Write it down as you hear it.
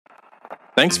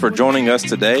Thanks for joining us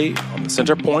today on the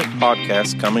Centerpoint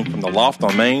podcast coming from the Loft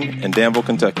on Main in Danville,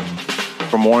 Kentucky.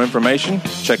 For more information,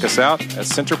 check us out at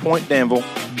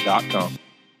centerpointdanville.com.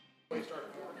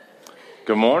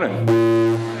 Good morning.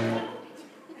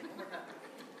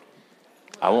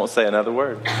 I won't say another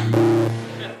word.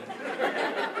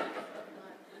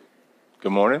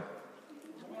 Good morning.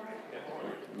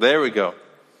 There we go.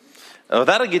 Oh,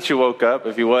 that'll get you woke up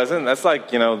if you wasn't. That's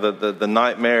like, the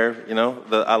nightmare,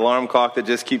 the alarm clock that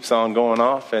just keeps on going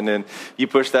off. And then you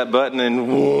push that button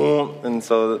and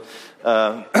so,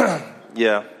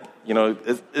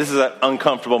 this is an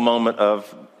uncomfortable moment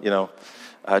of,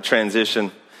 transition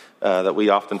that we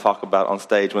often talk about on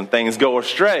stage when things go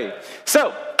astray.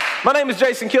 So, my name is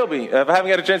Jason Kilby. If I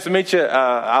haven't got a chance to meet you,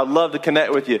 I'd love to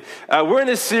connect with you. We're in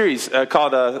this series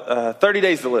called 30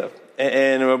 Days to Live.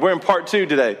 And we're in part 2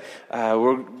 today.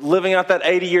 We're living out that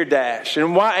 80-year dash.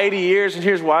 And why 80 years? And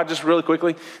here's why, just really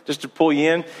quickly, just to pull you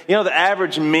in. The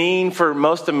average mean for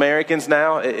most Americans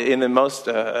now in the most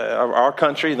our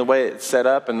country, and the way it's set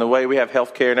up and the way we have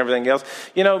health care and everything else,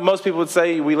 most people would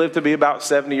say we live to be about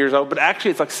 70 years old. But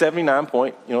actually, it's like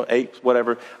 79.8,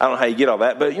 whatever. I don't know how you get all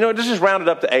that. But, just round it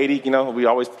up to 80. We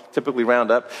always typically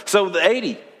round up. So the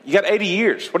 80, you got 80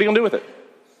 years. What are you going to do with it?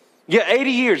 Yeah,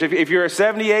 80 years. If you're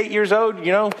 78 years old,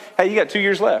 hey, you got 2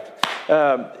 years left.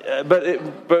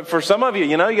 But for some of you,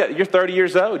 you're 30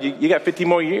 years old. You got 50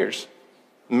 more years.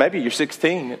 Maybe you're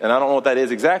 16, and I don't know what that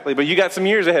is exactly, but you got some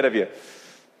years ahead of you.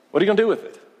 What are you going to do with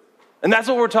it? And that's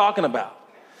what we're talking about.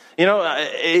 You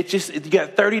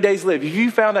got 30 days to live. If you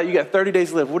found out you got 30 days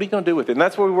to live, what are you going to do with it? And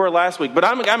that's where we were last week. But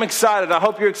I'm excited. I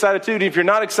hope you're excited too. And if you're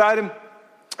not excited,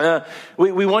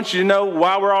 we want you to know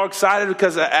why we're all excited,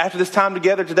 because after this time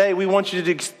together today, we want you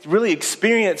to really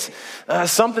experience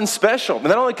something special. And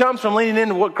that only comes from leaning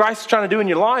into what Christ is trying to do in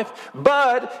your life.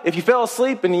 But if you fell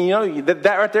asleep and that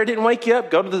right there didn't wake you up,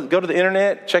 go to the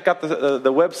internet, check out the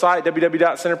website,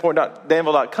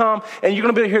 www.centerpoint.danville.com, and you're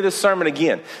going to be able to hear this sermon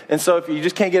again. And so if you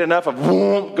just can't get enough of,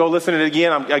 go listen to it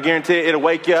again. I guarantee it'll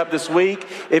wake you up this week.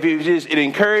 If it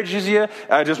encourages you,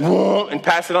 and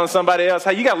pass it on to somebody else.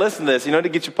 Hey, you got to listen to this, to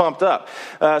get you pumped up.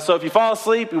 So if you fall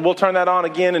asleep, we'll turn that on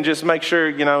again and just make sure,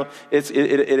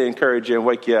 it encourage you and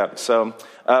wake you up. So,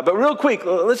 but real quick,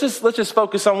 let's just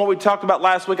focus on what we talked about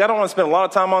last week. I don't want to spend a lot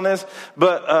of time on this,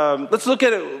 but let's look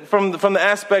at it from the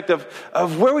aspect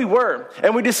of where we were.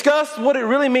 And we discussed what it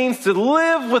really means to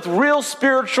live with real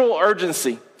spiritual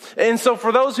urgency. And so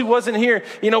for those who wasn't here,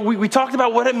 we talked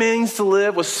about what it means to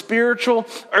live with spiritual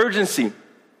urgency.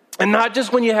 And not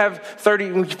just when you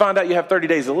find out you have 30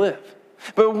 days to live.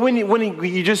 But when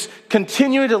you just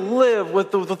continue to live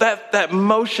with that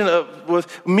motion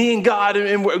with me and God,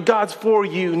 and God's for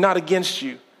you, not against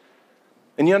you.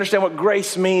 And you understand what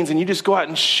grace means, and you just go out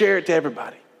and share it to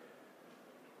everybody.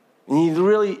 And you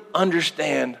really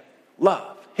understand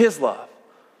love, His love.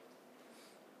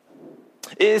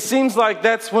 It seems like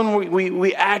that's when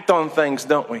we act on things,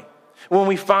 don't we? When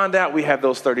we find out we have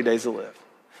those 30 days to live.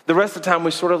 The rest of the time we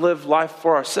sort of live life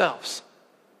for ourselves.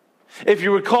 If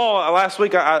you recall, last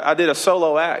week I did a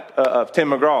solo act of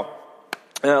Tim McGraw.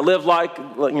 Live like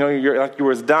you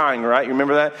was dying, right? You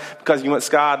remember that? Because you went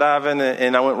skydiving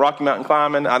and I went Rocky Mountain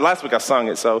climbing. Last week I sung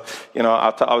it, so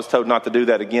I was told not to do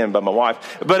that again by my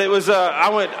wife. But it was I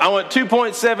went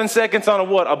 2.7 seconds on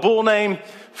a bull named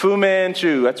Fu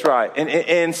Manchu. That's right.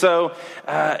 And so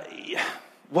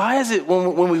why is it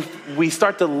when we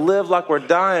start to live like we're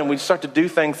dying, we start to do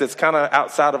things that's kind of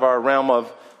outside of our realm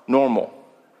of normal?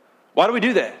 Why do we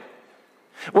do that?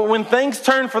 Well, when things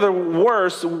turn for the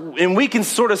worse and we can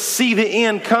sort of see the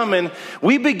end coming,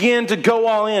 we begin to go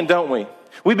all in, don't we?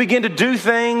 We begin to do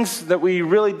things that we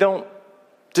really don't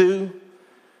do.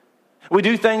 We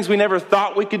do things we never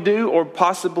thought we could do or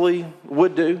possibly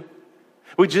would do.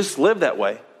 We just live that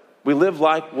way. We live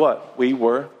like what? We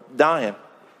were dying.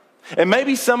 And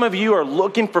maybe some of you are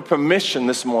looking for permission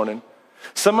this morning.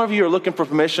 Some of you are looking for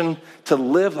permission to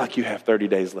live like you have 30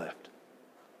 days left.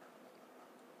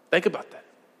 Think about that.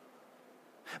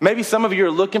 Maybe some of you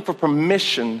are looking for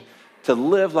permission to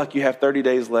live like you have 30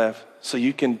 days left so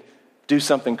you can do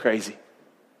something crazy.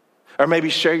 Or maybe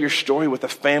share your story with a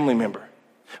family member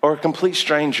or a complete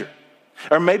stranger.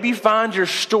 Or maybe find your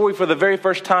story for the very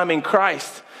first time in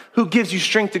Christ, who gives you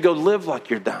strength to go live like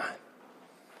you're dying.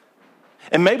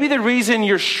 And maybe the reason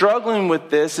you're struggling with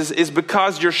this is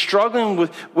because you're struggling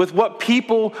with what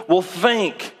people will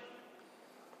think.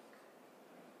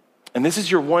 And this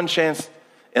is your one chance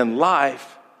in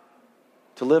life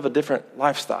to live a different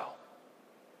lifestyle.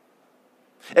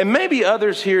 And maybe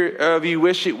others here of you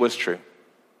wish it was true.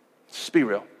 Just be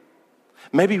real.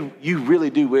 Maybe you really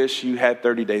do wish you had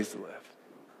 30 days to live.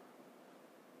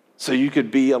 so you could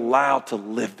be allowed to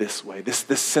live this way,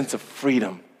 this sense of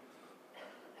freedom.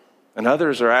 And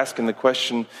others are asking the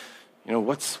question,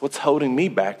 what's holding me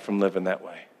back from living that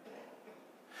way?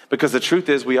 Because the truth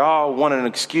is, we all want an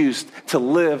excuse to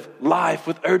live life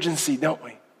with urgency, don't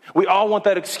we? We all want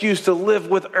that excuse to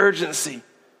live with urgency.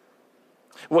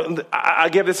 I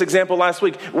gave this example last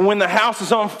week. When the house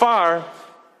is on fire,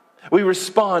 we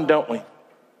respond, don't we?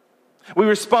 We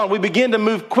respond. We begin to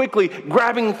move quickly,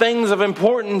 grabbing things of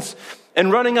importance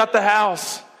and running out the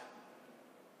house.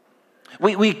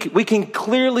 We can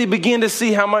clearly begin to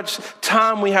see how much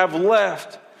time we have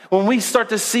left. When we start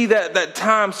to see that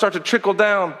time start to trickle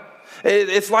down,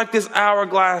 it's like this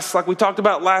hourglass, like we talked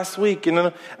about last week.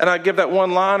 And I give that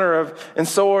one-liner of, and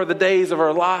so are the days of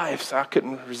our lives. I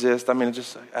couldn't resist. I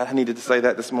needed to say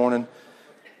that this morning.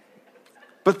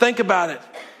 But think about it.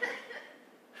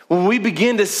 When we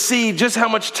begin to see just how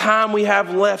much time we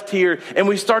have left here, and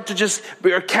we start to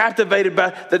we are captivated by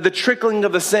the trickling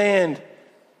of the sand,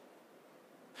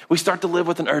 we start to live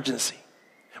with an urgency.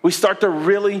 We start to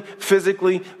really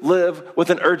physically live with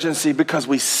an urgency because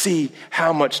we see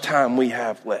how much time we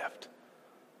have left.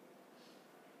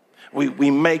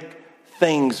 We make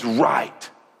things right.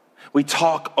 We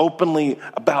talk openly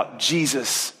about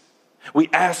Jesus. We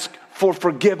ask for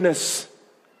forgiveness.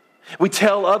 We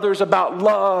tell others about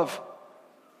love,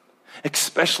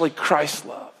 especially Christ's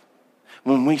love,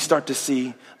 when we start to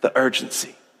see the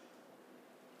urgency.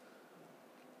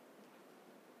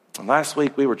 And last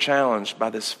week we were challenged by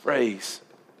this phrase.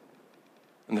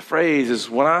 And the phrase is,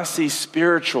 when I see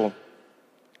spiritual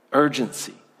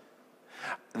urgency,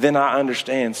 then I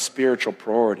understand spiritual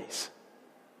priorities.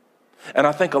 And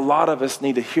I think a lot of us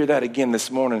need to hear that again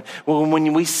this morning. Well,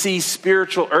 when we see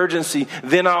spiritual urgency,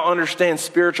 then I'll understand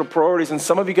spiritual priorities. And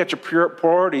some of you got your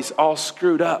priorities all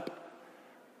screwed up.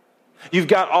 You've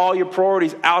got all your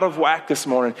priorities out of whack this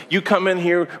morning. You come in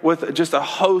here with just a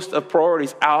host of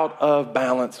priorities out of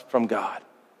balance from God.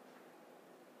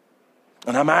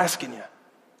 And I'm asking you,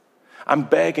 I'm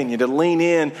begging you to lean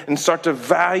in and start to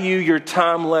value your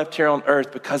time left here on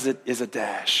earth, because it is a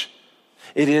dash.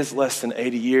 It is less than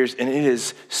 80 years, and it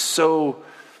is so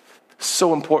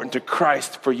important to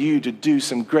Christ for you to do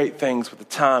some great things with the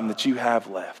time that you have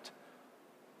left.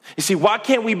 You see, why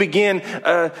can't we begin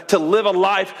to live a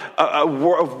life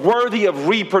worthy of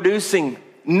reproducing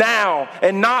now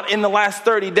and not in the last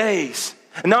 30 days?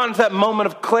 Not until that moment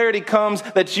of clarity comes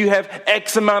that you have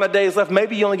X amount of days left.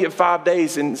 Maybe you only get 5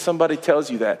 days and somebody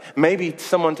tells you that. Maybe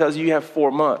someone tells you have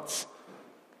 4 months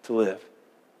to live.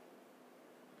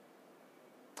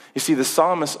 You see, the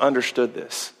psalmist understood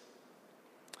this.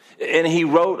 And he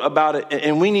wrote about it,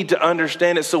 and we need to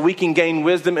understand it so we can gain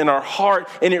wisdom in our heart.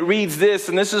 And it reads this,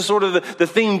 and this is sort of the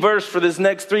theme verse for this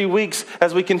next 3 weeks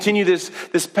as we continue this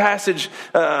passage,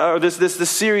 or this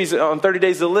series on 30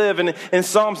 Days to Live. And in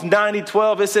Psalms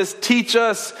 90:12, it says, teach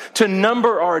us to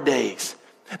number our days,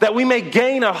 that we may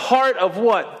gain a heart of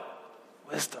what?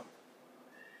 Wisdom.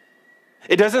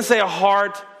 It doesn't say a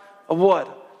heart of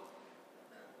what?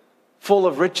 Full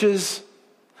of riches,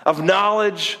 of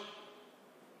knowledge.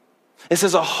 It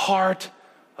says a heart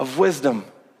of wisdom.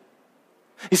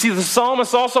 You see, the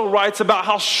psalmist also writes about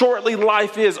how shortly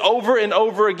life is over and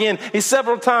over again.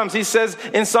 Several times he says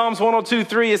in Psalms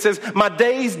 102:3, it says, my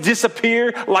days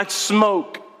disappear like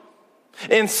smoke.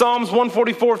 In Psalms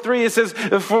 144:3, it says,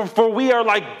 for we are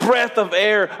like breath of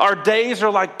air. Our days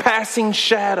are like passing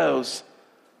shadows.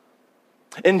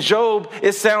 In Job,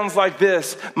 it sounds like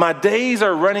this: my days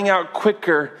are running out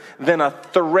quicker than a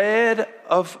thread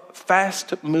of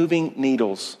fast-moving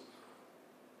needles.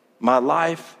 My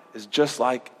life is just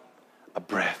like a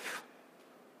breath.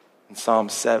 In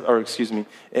Job 7,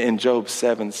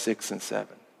 6, and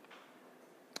 7.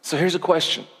 So here's a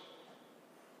question.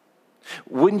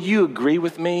 Wouldn't you agree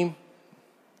with me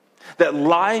that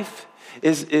life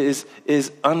is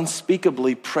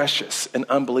unspeakably precious and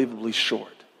unbelievably short?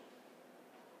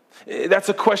 That's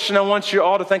a question I want you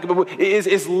all to think about.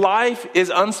 Is life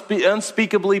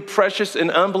unspeakably precious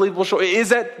and unbelievable short? Is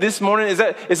that this morning? Is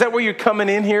that where you're coming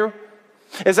in here?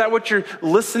 Is that what you're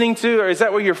listening to, or is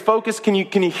that where you're focused? Can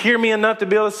you hear me enough to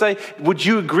be able to say, would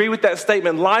you agree with that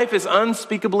statement? Life is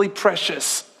unspeakably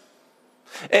precious,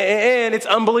 and it's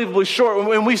unbelievably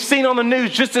short. And we've seen on the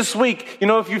news just this week,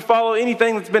 if you follow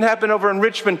anything that's been happening over in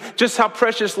Richmond, just how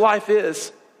precious life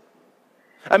is.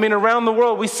 I mean, around the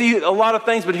world, we see a lot of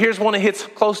things, but here's one that hits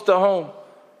close to home.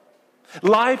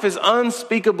 Life is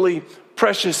unspeakably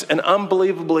precious and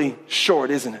unbelievably short,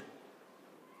 isn't it?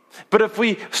 But if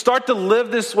we start to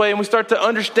live this way and we start to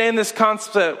understand this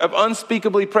concept of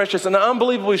unspeakably precious and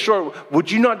unbelievably short, would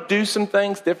you not do some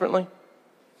things differently?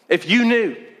 If you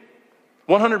knew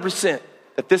 100%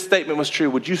 that this statement was true,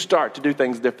 would you start to do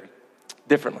things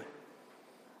differently?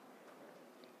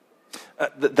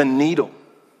 The needle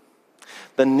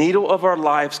of our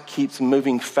lives keeps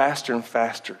moving faster and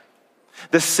faster.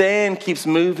 The sand keeps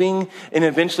moving, and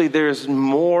eventually there's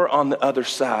more on the other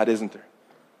side, isn't there?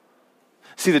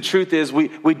 See, the truth is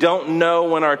we don't know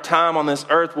when our time on this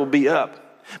earth will be up,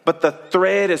 but the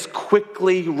thread is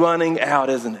quickly running out,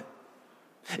 isn't it?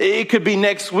 It could be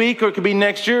next week, or it could be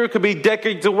next year, it could be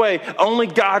decades away. Only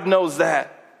God knows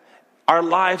that. Our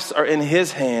lives are in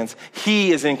His hands.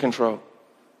 He is in control.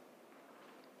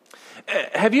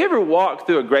 Have you ever walked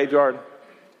through a graveyard?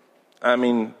 I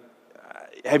mean,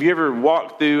 have you ever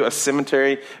walked through a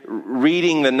cemetery,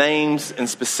 reading the names and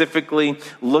specifically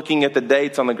looking at the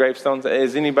dates on the gravestones?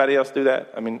 Does anybody else do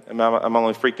that? I mean, I'm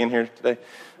only freaking here today.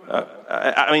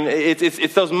 I mean,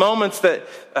 it's those moments that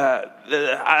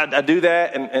I do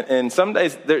that, and some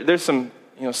days there's some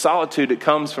solitude that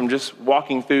comes from just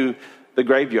walking through the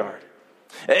graveyard.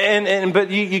 But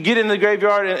you get in the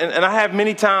graveyard, and I have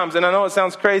many times, and I know it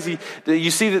sounds crazy, that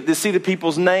you see the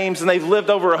people's names, and they've lived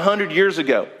over 100 years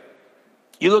ago.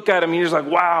 You look at them, and you're just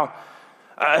like, wow,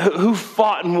 who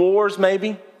fought in wars?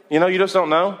 Maybe you just don't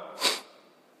know.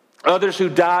 Others who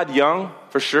died young,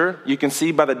 for sure. You can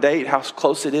see by the date how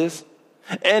close it is.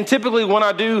 And typically when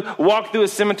I do walk through a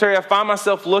cemetery, I find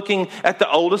myself looking at the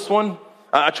oldest one.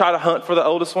 I try to hunt for the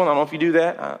oldest one. I don't know if you do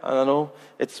that. I don't know.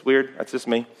 It's weird. That's just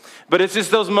me. But it's just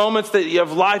those moments that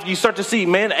of life you start to see,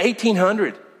 man,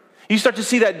 1800. You start to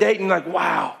see that date and you're like,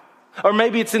 wow. Or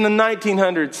maybe it's in the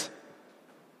 1900s.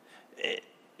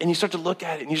 And you start to look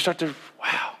at it and you start to,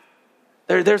 wow.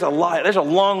 There's a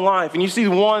long life. And you see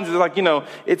the ones that are like,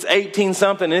 it's 18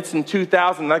 something, and it's in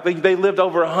 2000. Like they lived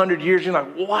over 100 years. You're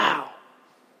like, wow.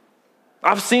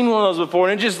 I've seen one of those before.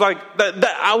 And it's just like, that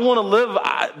I want to live.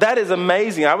 That is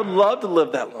amazing. I would love to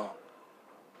live that long.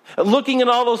 Looking at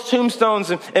all those tombstones,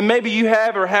 and maybe you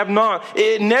have or have not,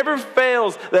 it never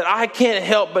fails that I can't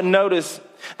help but notice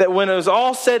that when it was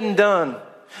all said and done,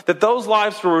 that those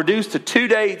lives were reduced to 2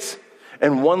 dates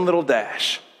and one little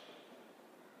dash.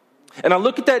 And I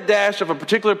look at that dash of a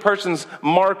particular person's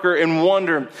marker and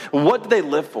wonder, what did they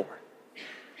live for?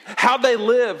 How'd they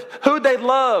live? Who'd they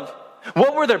love?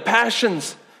 What were their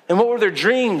passions? And what were their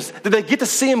dreams? Did they get to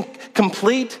see them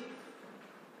complete?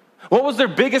 What was their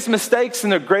biggest mistakes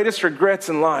and their greatest regrets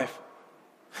in life?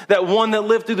 That one that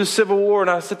lived through the Civil War, and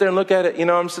I sit there and look at it,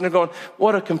 I'm sitting there going,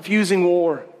 what a confusing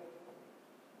war.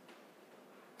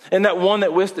 And that one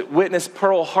that witnessed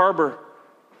Pearl Harbor,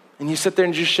 and you sit there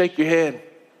and just shake your head.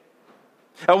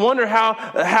 I wonder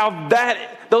how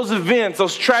those events,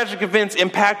 those tragic events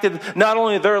impacted not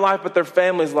only their life, but their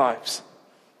families' lives.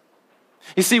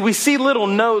 You see, we see little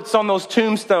notes on those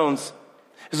tombstones.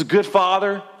 As a good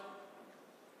father,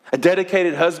 a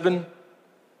dedicated husband,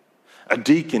 a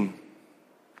deacon,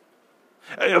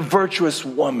 a virtuous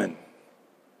woman,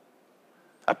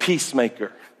 a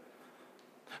peacemaker,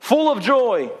 full of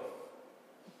joy.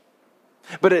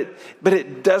 But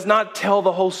it does not tell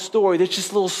the whole story. There's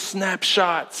just little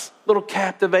snapshots, little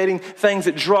captivating things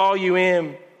that draw you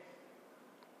in.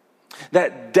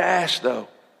 That dash, though,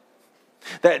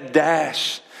 that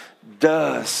dash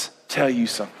does tell you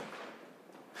something.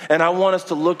 And I want us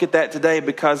to look at that today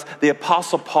because the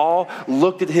Apostle Paul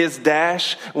looked at his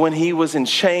dash when he was in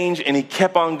chains and he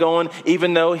kept on going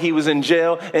even though he was in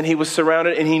jail and he was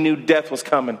surrounded and he knew death was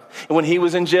coming. And when he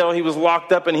was in jail, he was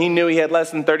locked up and he knew he had less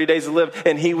than 30 days to live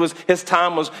and his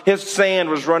sand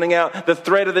was running out. The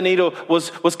thread of the needle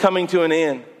was coming to an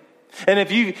end. And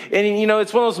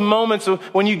it's one of those moments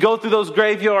when you go through those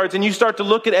graveyards and you start to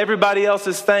look at everybody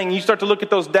else's thing. You start to look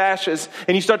at those dashes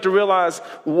and you start to realize,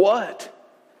 what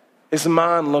does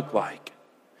mine look like?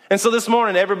 And so this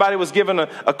morning, everybody was given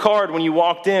a card when you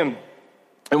walked in.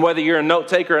 And whether you're a note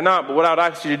taker or not, but what I'd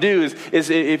ask you to do is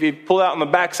if you pull out on the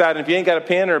backside, and if you ain't got a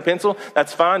pen or a pencil,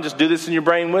 that's fine. Just do this in your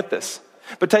brain with us.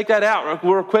 But take that out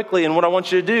real quickly. And what I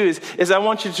want you to do is I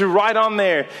want you to write on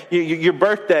there your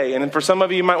birthday. And for some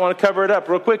of you might want to cover it up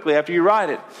real quickly after you write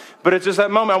it. But it's just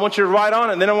that moment. I want you to write on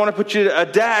it. And then I want to put you a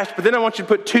dash. But then I want you to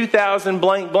put 2000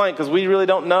 blank blank because we really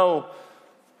don't know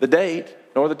the date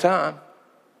nor the time.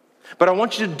 But I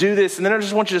want you to do this. And then I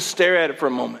just want you to stare at it for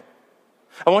a moment.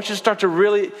 I want you to start to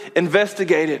really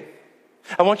investigate it.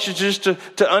 I want you just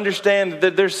to understand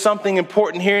that there's something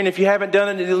important here. And if you haven't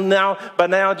done it by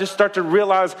now, just start to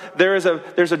realize there's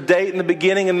a date in the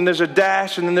beginning, and then there's a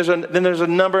dash, and then there's a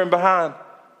number in behind.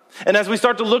 And as we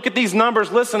start to look at these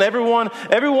numbers, listen, every one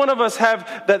of us have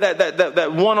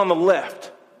that one on the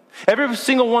left. Every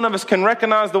single one of us can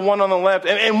recognize the one on the left.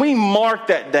 And we mark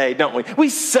that day, don't we? We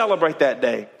celebrate that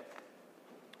day.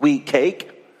 We eat cake.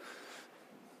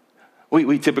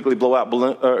 We typically blow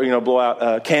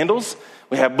out candles.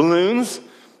 We have balloons.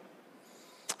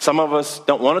 Some of us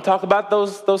don't want to talk about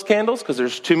those candles because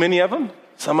there's too many of them.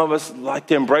 Some of us like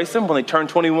to embrace them when they turn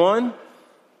 21.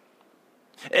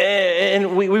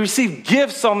 And we receive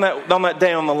gifts on that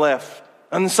day on the left.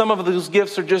 And some of those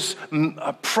gifts are just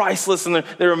priceless and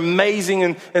they're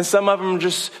amazing. And some of them are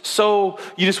just so,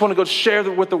 you just want to go share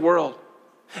them with the world.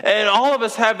 And all of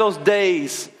us have those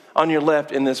days on your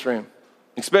left in this room.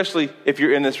 Especially if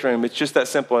you're in this room. It's just that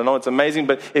simple. I know it's amazing,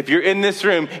 but if you're in this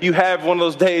room, you have one of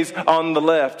those days on the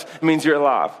left. It means you're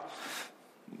alive.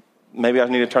 Maybe I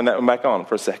need to turn that one back on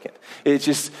for a second. It's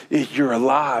just, you're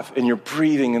alive and you're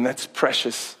breathing, and that's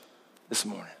precious this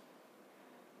morning.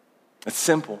 It's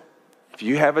simple. If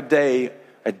you have a day,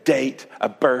 a date, a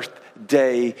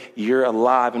birthday, you're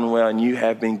alive and well, and you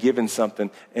have been given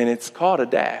something, and it's called a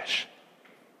dash.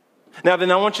 Now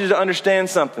then, I want you to understand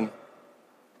something.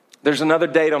 There's another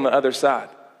date on the other side.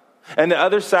 And the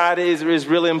other side is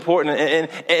really important, and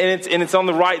it's on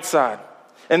the right side.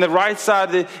 And the right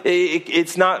side,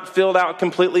 it's not filled out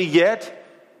completely yet,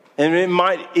 and it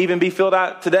might even be filled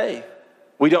out today.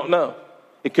 We don't know.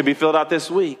 It could be filled out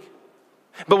this week.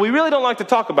 But we really don't like to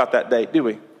talk about that date, do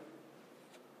we?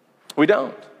 We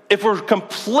don't. If we're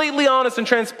completely honest and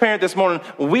transparent this morning,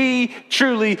 we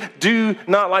truly do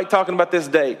not like talking about this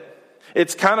date.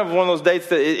 It's kind of one of those dates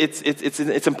that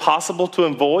it's impossible to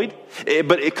avoid,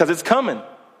 but because it's coming.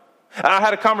 I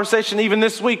had a conversation even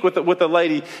this week with a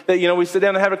lady that, we sit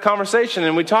down and have a conversation,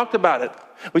 and we talked about it.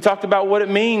 We talked about what it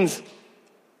means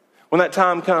when that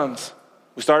time comes.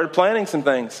 We started planning some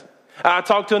things. I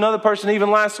talked to another person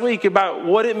even last week about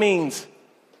what it means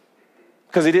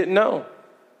because he didn't know.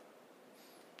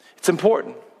 It's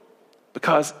important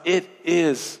because it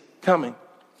is coming.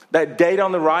 That date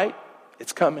on the right,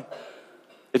 it's coming.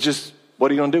 It's just,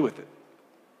 what are you going to do with it?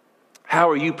 How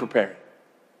are you preparing?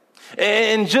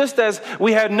 And just as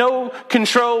we had no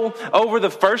control over the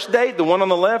first date, the one on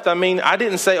the left, I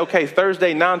didn't say, okay,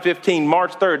 Thursday, 9/15,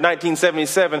 March 3rd,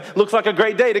 1977, looks like a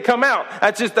great day to come out.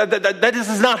 That just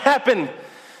does not happen.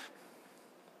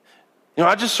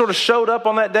 I just sort of showed up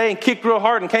on that day and kicked real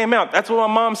hard and came out. That's what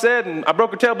my mom said, and I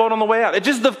broke her tailbone on the way out. It's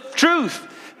just the truth.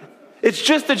 It's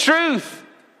just the truth.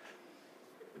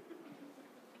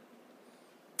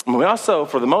 And we also,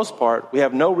 for the most part, we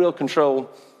have no real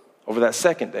control over that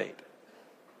second date.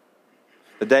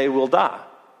 The day we'll die.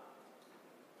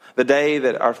 The day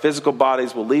that our physical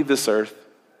bodies will leave this earth.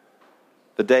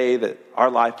 The day that our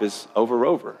life is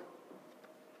over.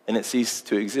 And it ceases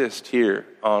to exist here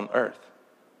on earth.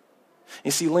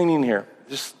 You see, leaning here,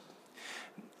 just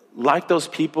like those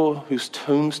people whose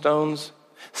tombstones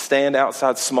stand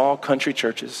outside small country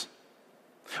churches,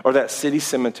 or that city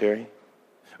cemetery,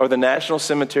 or the National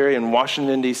Cemetery in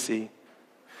Washington, D.C.,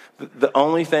 the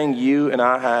only thing you and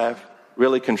I have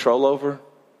really control over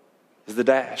is the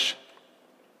dash.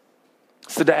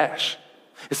 It's the dash.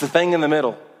 It's the thing in the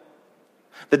middle.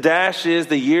 The dash is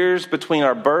the years between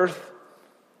our birth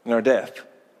and our death.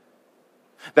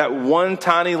 That one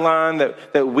tiny line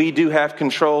that we do have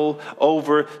control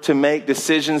over to make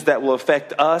decisions that will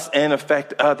affect us and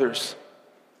affect others.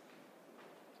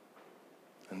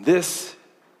 And this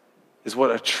is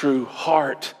what a true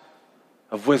heart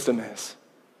of wisdom is.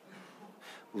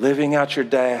 Living out your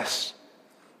dash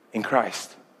in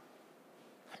Christ.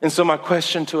 And so my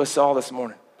question to us all this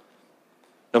morning,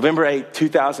 November 8,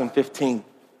 2015,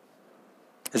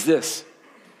 is this.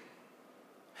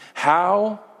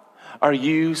 How are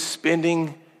you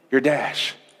spending your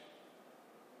dash?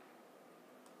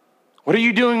 What are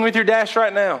you doing with your dash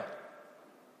right now?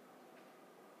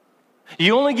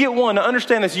 You only get one. Now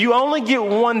understand this. You only get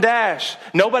one dash.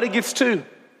 Nobody gets two.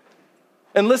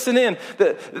 And listen in.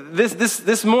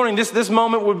 This morning, this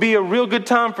moment would be a real good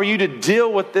time for you to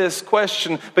deal with this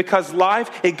question, because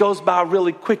life, it goes by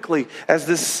really quickly as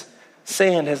this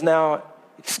sand has now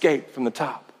escaped from the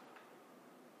top.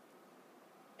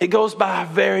 It goes by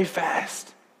very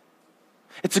fast.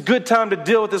 It's a good time to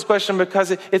deal with this question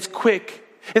because it's quick.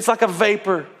 It's like a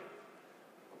vapor.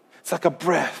 It's like a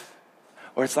breath,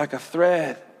 or it's like a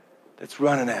thread that's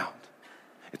running out.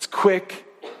 It's quick.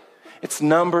 It's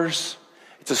numbers.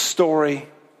 It's a story.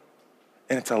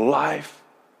 And it's a life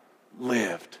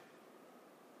lived.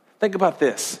 Think about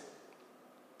this.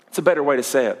 It's a better way to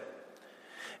say it.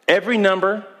 Every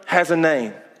number has a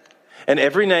name, and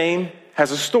every name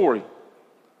has a story.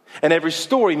 And every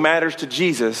story matters to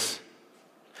Jesus.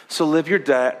 So live your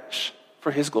dash for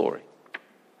his glory.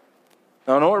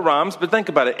 Now, I know it rhymes, but think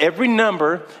about it. Every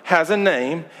number has a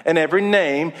name, and every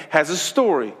name has a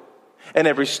story. And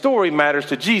every story matters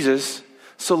to Jesus.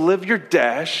 So live your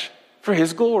dash for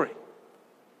his glory.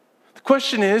 The The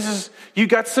question is you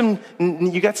got some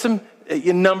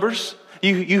numbers.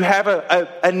 You have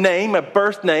a name, a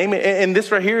birth name, and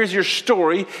this right here is your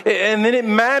story. And then it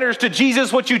matters to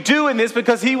Jesus what you do in this,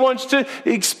 because he wants you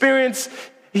to experience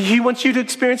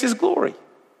his glory.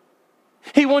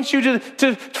 He wants you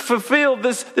to fulfill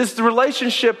this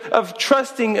relationship of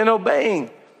trusting and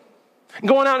obeying.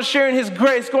 Going out and sharing his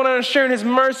grace, going out and sharing his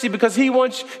mercy, because he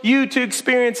wants you to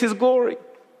experience his glory.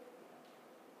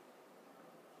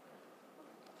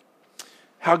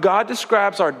 How God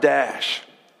describes our dash,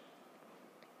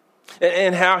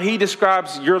 and how he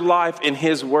describes your life in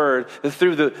his word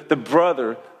through the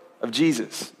brother of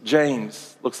Jesus,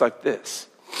 James, looks like this.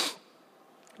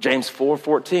 James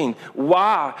 4:14.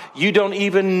 Why? You don't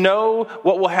even know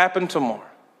what will happen tomorrow.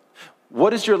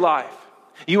 What is your life?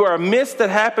 You are a mist that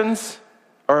happens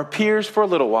or appears for a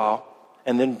little while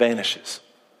and then vanishes.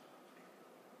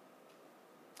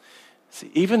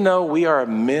 See, even though we are a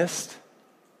mist,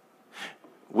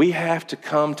 we have to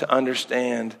come to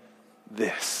understand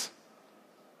this.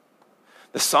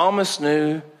 The psalmist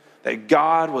knew that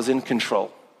God was in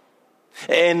control,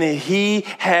 and that he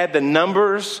had the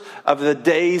numbers of the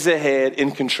days ahead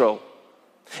in control.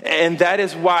 And that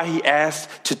is why he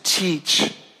asked to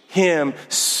teach him,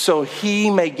 so he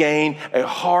may gain a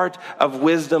heart of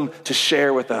wisdom to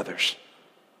share with others.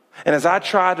 And as I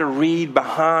try to read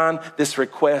behind this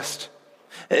request,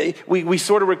 we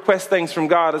sort of request things from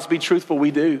God. Let's be truthful,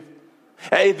 we do.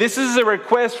 Hey, this is a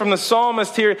request from the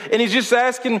psalmist here, and he's just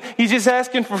asking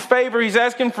for favor. He's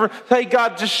asking for, hey,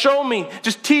 God, just show me,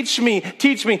 just teach me.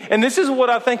 And this is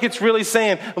what I think it's really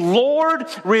saying. Lord,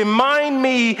 remind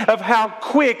me of how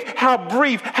quick, how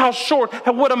brief, how short,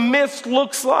 what a mist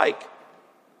looks like.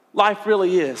 Life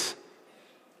really is.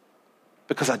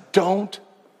 Because I don't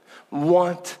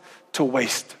want to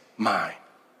waste mine.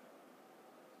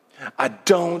 I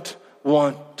don't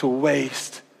want to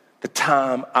waste the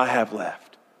time I have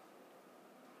left.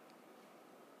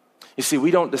 You see, we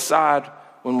don't decide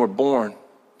when we're born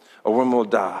or when we'll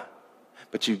die,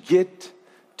 but you get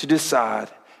to decide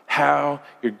how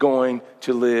you're going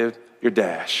to live your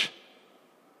dash.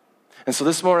 And so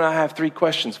this morning I have 3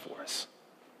 questions for us.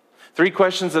 3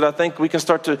 questions that I think we can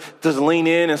start to lean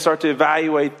in and start to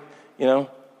evaluate, a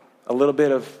little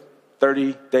bit of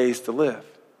 30 days to live.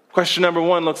 Question number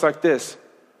 1 looks like this.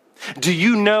 Do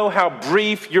you know how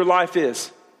brief your life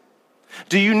is?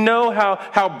 Do you know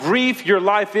how brief your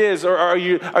life is, or are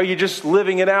you just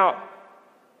living it out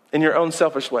in your own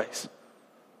selfish ways?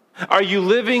 Are you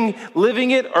living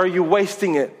it, or are you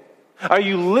wasting it? Are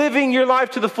you living your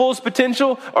life to the fullest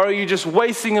potential, or are you just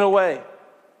wasting it away?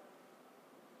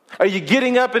 Are you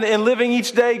getting up and living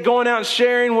each day, going out and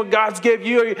sharing what God's gave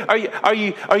you? Are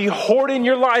you hoarding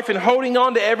your life and holding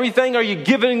on to everything? Are you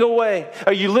giving away?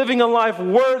 Are you living a life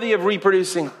worthy of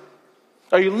reproducing?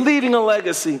 Are you leaving a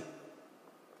legacy?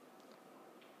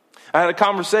 I had a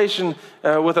conversation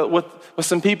with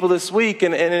some people this week,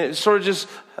 and it sort of just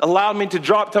allowed me to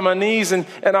drop to my knees, and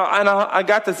I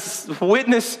got to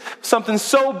witness something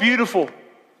so beautiful.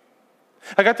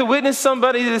 I got to witness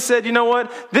somebody that said, you know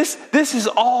what, this is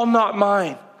all not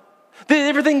mine.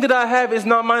 Everything that I have is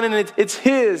not mine, and it's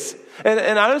his.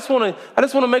 And I just want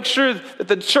to make sure that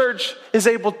the church is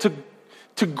able to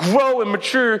grow and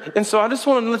mature. And so I just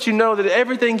want to let you know that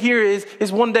everything here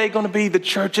is one day going to be the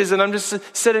church's. And I'm just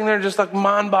sitting there just like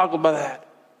mind boggled by that.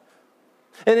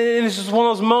 And it's just one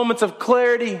of those moments of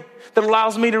clarity that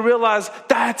allows me to realize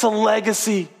that's a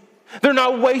legacy. They're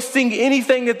not wasting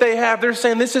anything that they have. They're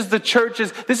saying, this is the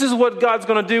church's. This is what God's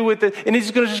going to do with it. And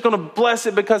he's just going to bless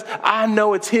it because I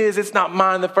know it's his. It's not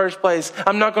mine in the first place.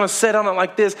 I'm not going to sit on it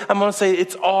like this. I'm going to say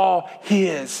it's all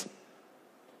his.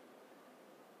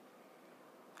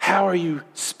 How are you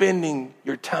spending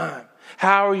your time?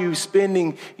 How are you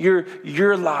spending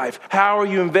your life? How are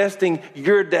you investing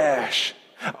your dash?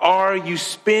 Are you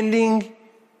spending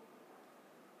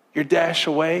your dash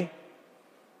away?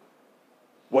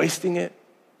 Wasting it?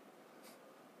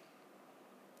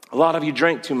 A lot of you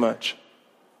drink too much.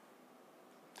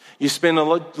 You spend a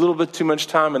little bit too much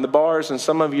time in the bars, and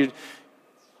some of you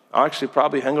are actually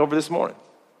probably hungover this morning.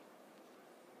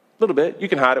 A little bit. You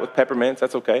can hide it with peppermints.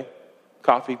 That's okay.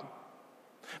 Coffee.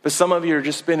 But some of you are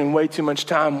just spending way too much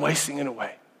time wasting it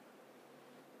away.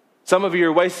 Some of you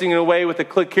are wasting it away with a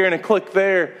click here and a click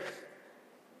there.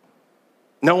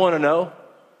 No one to know.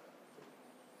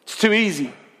 It's too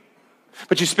easy.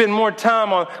 But you spend more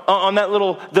time on that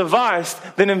little device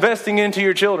than investing into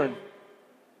your children.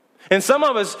 And some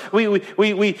of us,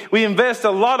 we invest a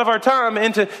lot of our time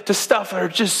into stuff that are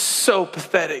just so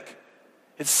pathetic.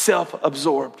 It's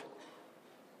self-absorbed.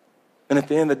 And at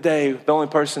the end of the day, the only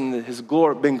person that has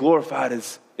been glorified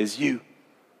is is you.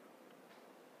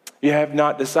 You have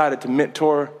not decided to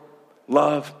mentor,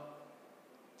 love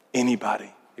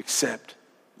anybody except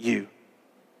you.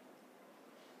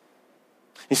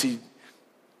 You see,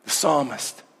 the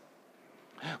psalmist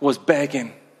was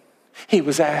begging. He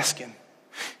was asking,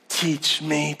 teach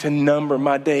me to number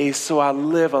my days so I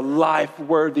live a life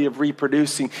worthy of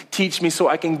reproducing. Teach me so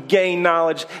I can gain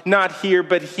knowledge, not here,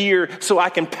 but here, so I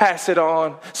can pass it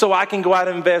on, so I can go out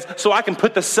and invest, so I can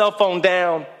put the cell phone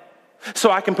down,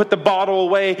 so I can put the bottle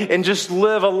away and just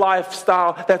live a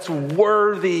lifestyle that's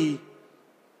worthy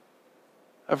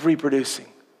of reproducing.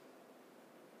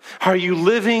 Are you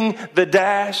living the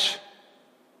dash?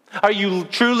 Are you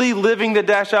truly living the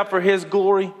dash out for His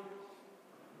glory?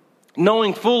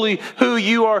 Knowing fully who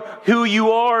you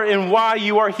are and why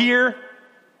you are here?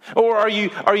 Or are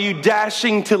you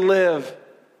dashing to live?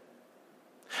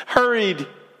 Hurried,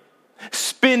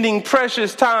 spending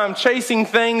precious time chasing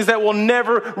things that will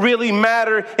never really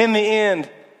matter in the end.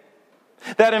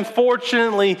 That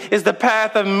unfortunately is the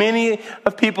path of many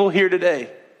of people here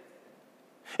today.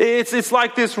 It's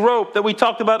like this rope that we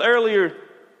talked about earlier,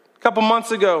 a couple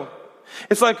months ago.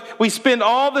 It's like we spend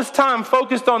all this time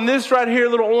focused on this right here,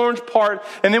 little orange part,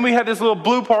 and then we have this little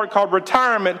blue part called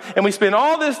retirement, and we spend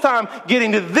all this time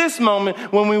getting to this moment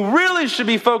when we really should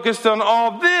be focused on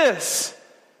all this.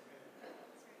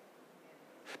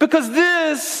 Because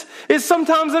this is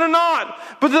sometimes in a knot,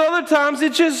 but the other times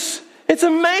it's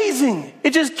amazing.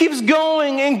 It just keeps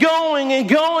going and going and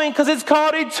going because it's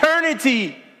called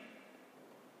eternity.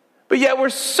 But yet we're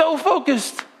so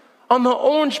focused on the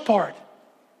orange part,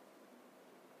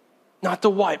 not the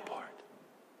white part.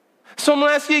 So I'm going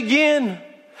to ask you again,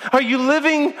 are you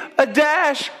living a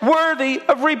dash worthy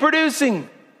of reproducing?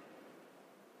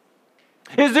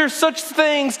 Is there such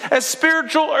things as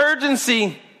spiritual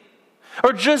urgency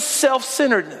or just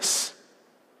self-centeredness?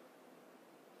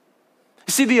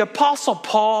 You see, the Apostle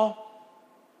Paul,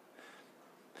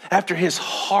 after his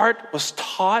heart was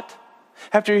taught,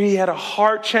 after he had a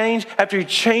heart change, after he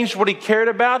changed what he cared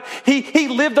about, he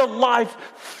lived a life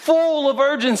full of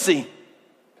urgency.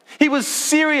 He was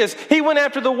serious. He went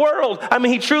after the world. I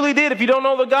mean, he truly did. If you don't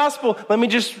know the gospel, let me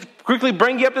just quickly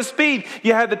bring you up to speed.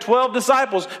 You had the 12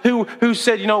 disciples who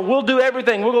said, we'll do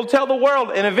everything. We're going to tell the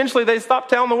world. And eventually they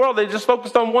stopped telling the world. They just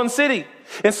focused on one city.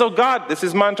 And so God, this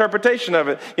is my interpretation of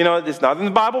it. It's not in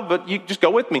the Bible, but you just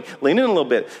go with me. Lean in a little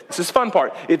bit. This is the fun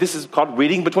part. This is called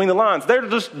reading between the lines. They're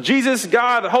just Jesus,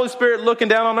 God, the Holy Spirit looking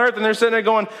down on earth, and they're sitting there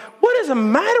going, what is the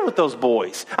matter with those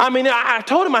boys? I mean, I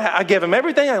told them I gave them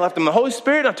everything. I left them the Holy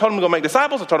Spirit. I told them to go make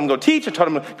disciples. I told them to go teach. I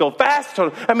told them to go fast.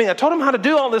 I told them how to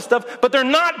do all this stuff, but they're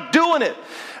not doing it.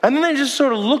 And then they just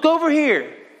sort of look over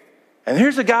here, and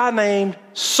here's a guy named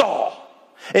Saul.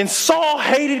 And Saul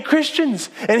hated Christians.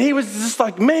 And he was just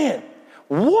like, man,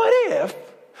 what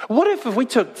if we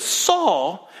took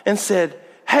Saul and said,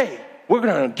 hey, we're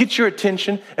going to get your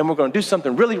attention and we're going to do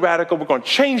something really radical. We're going to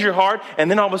change your heart. And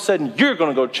then all of a sudden, you're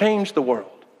going to go change the world.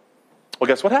 Well,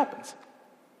 guess what happens?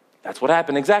 That's what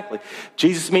happened exactly.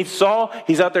 Jesus meets Saul.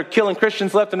 He's out there killing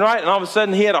Christians left and right. And all of a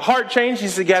sudden, he had a heart change. He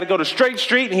said, you got to go to Straight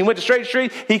Street. And he went to Straight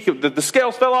Street. The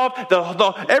scales fell off.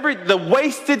 The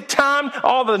wasted time,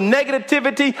 all the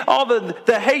negativity, all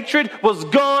the hatred was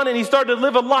gone. And he started to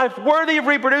live a life worthy of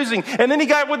reproducing. And then he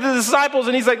got with the disciples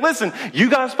and he's like, listen,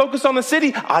 you guys focus on the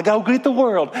city. I go get the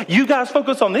world. You guys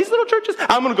focus on these little churches.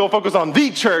 I'm going to go focus on the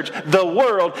church, the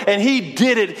world. And he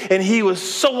did it. And he was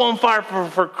so on fire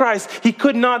for Christ. He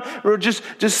could not just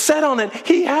set on it.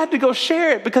 He had to go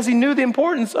share it because he knew the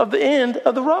importance of the end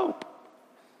of the rope.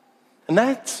 And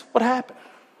that's what happened.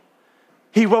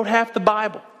 He wrote half the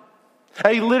Bible.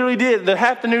 He literally did,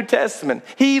 half the New Testament.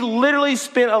 He literally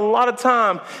spent a lot of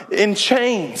time in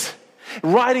chains,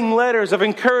 writing letters of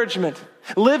encouragement,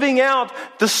 living out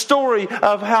the story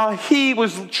of how he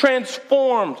was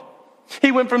transformed.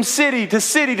 He went from city to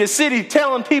city to city,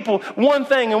 telling people one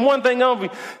thing and one thing only: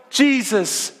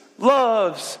 Jesus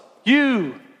loves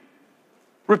you.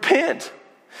 Repent.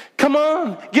 Come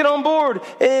on, get on board.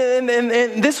 And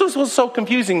this was so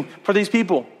confusing for these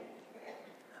people.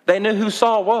 They knew who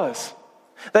Saul was.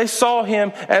 They saw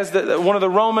him as one of the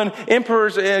Roman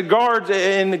emperors, guards,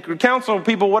 and council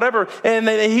people, whatever. And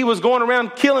he was going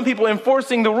around killing people,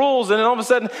 enforcing the rules. And then all of a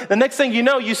sudden, the next thing you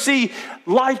know, you see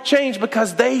life change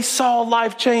because they saw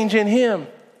life change in him.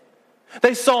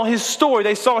 They saw his story.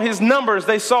 They saw his numbers.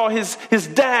 They saw his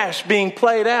dash being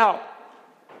played out.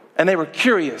 And they were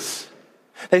curious.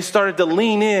 They started to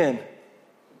lean in.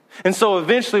 And so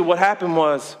eventually what happened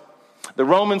was the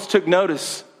Romans took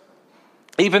notice.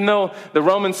 Even though the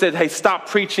Romans said, hey, stop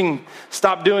preaching,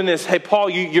 stop doing this. Hey, Paul,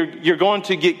 you're going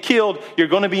to get killed. You're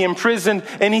going to be imprisoned.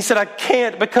 And he said, I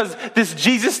can't, because this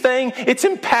Jesus thing, it's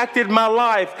impacted my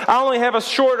life. I only have a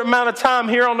short amount of time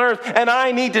here on earth, and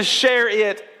I need to share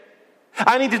it.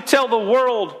 I need to tell the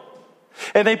world.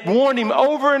 And they warned him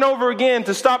over and over again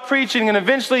to stop preaching. And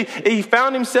eventually he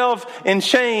found himself in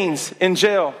chains, in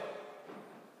jail.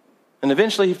 And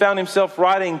eventually he found himself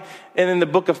writing in the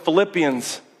book of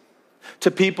Philippians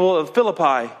to people of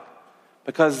Philippi,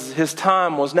 because his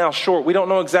time was now short. We don't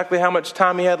know exactly how much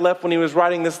time he had left when he was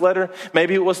writing this letter.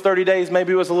 Maybe it was 30 days,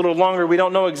 maybe it was a little longer. We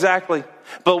don't know exactly.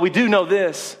 But we do know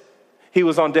this: he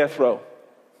was on death row.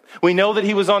 We know that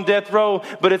he was on death row,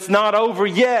 but it's not over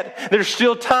yet. There's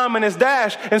still time in his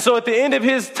dash. And so at the end of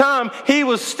his time, he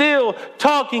was still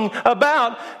talking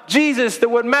about Jesus, that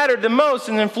what mattered the most.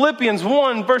 And in Philippians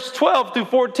 1, verse 12 through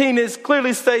 14, it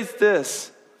clearly states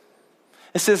this.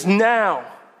 It says, now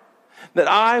that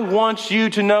I want you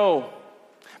to know,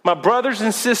 my brothers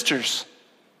and sisters,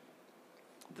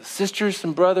 the sisters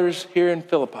and brothers here in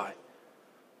Philippi,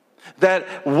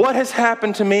 that what has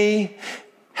happened to me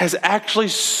has actually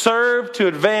served to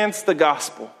advance the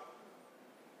gospel.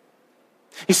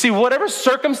 You see, whatever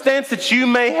circumstance that you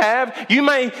may have, you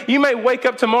may wake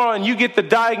up tomorrow and you get the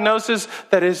diagnosis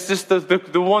that is just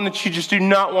the one that you just do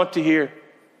not want to hear.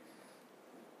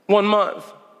 1 month.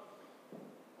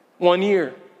 1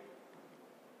 year.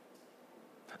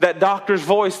 That doctor's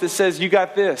voice that says, you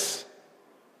got this.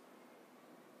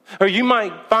 Or you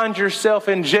might find yourself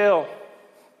in jail.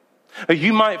 Or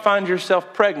you might find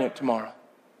yourself pregnant tomorrow.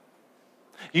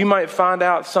 You might find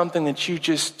out something that you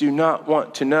just do not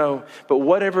want to know. But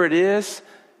whatever it is,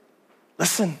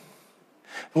 listen,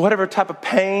 whatever type of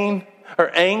pain or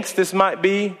angst this might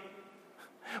be,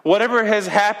 whatever has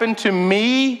happened to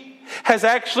me has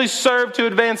actually served to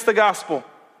advance the gospel.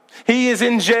 He is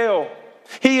in jail.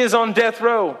 He is on death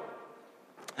row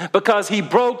because he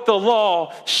broke the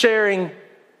law, sharing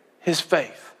his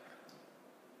faith.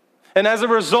 And as a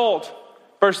result,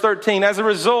 verse 13, as a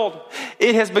result,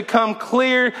 it has become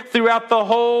clear throughout the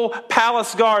whole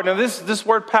palace guard. Now this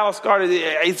word palace guard,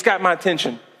 it's got my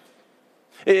attention.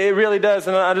 It really does.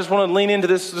 And I just want to lean into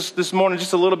this morning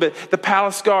just a little bit. The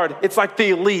palace guard, it's like the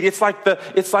elite. It's like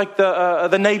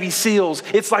the Navy SEALs.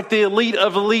 It's like the elite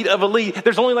of elite of elite.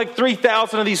 There's only like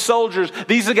 3,000 of these soldiers.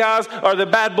 These guys are the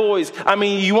bad boys. I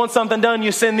mean, you want something done,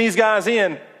 you send these guys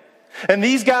in. And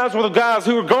these guys were the guys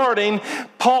who were guarding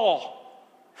Paul,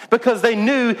 because they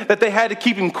knew that they had to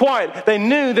keep him quiet. They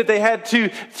knew that they had to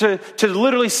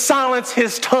literally silence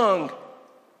his tongue.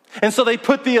 And so they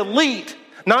put the elite,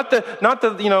 not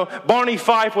the Barney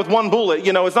Fife with one bullet.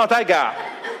 It's not that guy.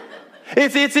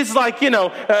 It's like,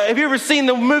 have you ever seen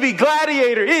the movie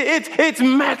Gladiator? It's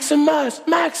Maximus.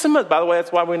 By the way,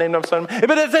 that's why we named him son.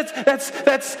 But that's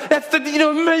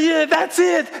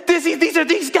it. These are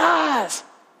these guys.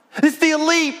 It's the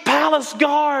elite palace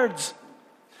guards.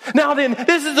 Now then,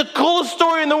 this is the coolest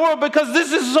story in the world, because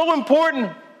this is so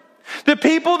important. The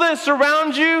people that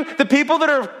surround you, the people that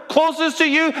are closest to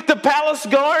you, the palace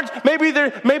guards, maybe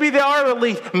they are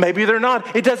elite, maybe they're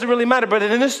not. It doesn't really matter. But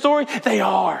in this story, they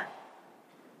are.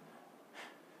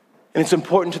 And it's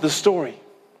important to the story.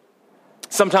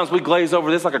 Sometimes we glaze over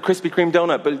this like a Krispy Kreme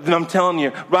donut, but I'm telling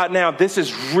you right now, this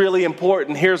is really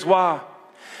important. Here's why.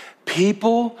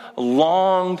 People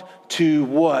longed to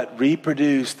what?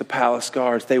 Reproduce the palace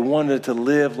guards. They wanted to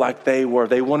live like they were.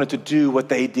 They wanted to do what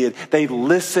they did. They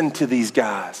listened to these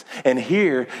guys. And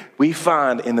here we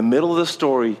find in the middle of the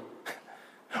story,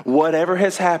 whatever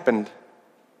has happened,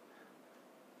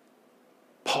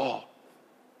 Paul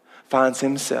finds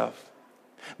himself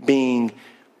being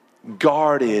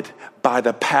guarded by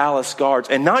the palace guards.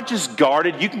 And not just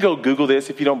guarded. You can go Google this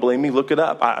if you don't believe me. Look it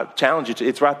up. I challenge you.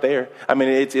 It's right there. I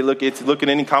mean, look at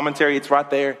any commentary. It's right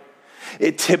there.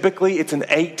 It's an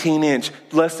 18-inch,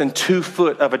 less than 2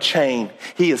 foot of a chain.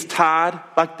 He is tied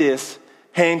like this,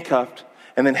 handcuffed,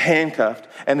 and then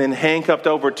handcuffed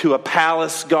over to a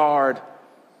palace guard.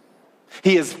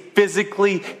 He is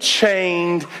physically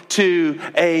chained to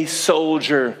a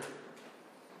soldier.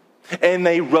 And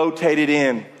they rotated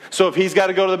in. So if he's got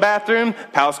to go to the bathroom,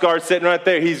 palace guard's sitting right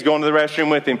there. He's going to the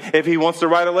restroom with him. If he wants to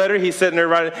write a letter, he's sitting there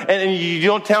writing. And you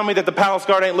don't tell me that the palace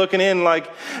guard ain't looking in like,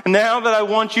 now that I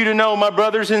want you to know, my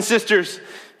brothers and sisters.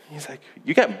 He's like,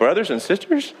 you got brothers and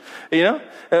sisters?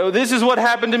 This is what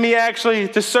happened to me actually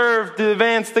to serve, to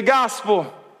advance the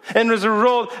gospel. And as a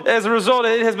result,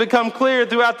 it has become clear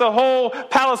throughout the whole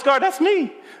palace guard. That's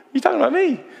me. You talking about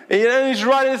me? And he's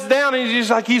writing this down, and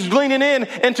he's leaning in,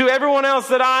 and to everyone else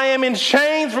that I am in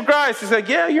chains for Christ. He's like,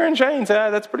 yeah, you're in chains.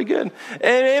 That's pretty good.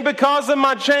 And because of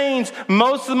my chains,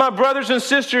 most of my brothers and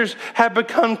sisters have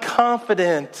become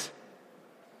confident.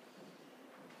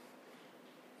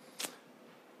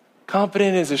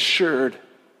 Confident is assured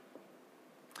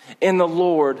in the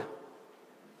Lord,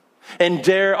 and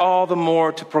dare all the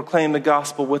more to proclaim the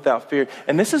gospel without fear.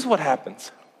 And this is what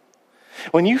happens.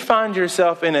 When you find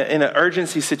yourself in an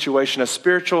urgency situation, a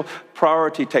spiritual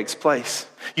priority takes place.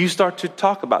 You start to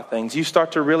talk about things. You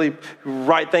start to really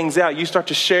write things out. You start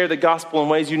to share the gospel in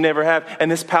ways you never have.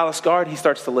 And this palace guard, he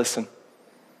starts to listen.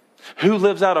 Who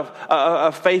lives out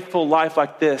a faithful life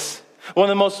like this? One of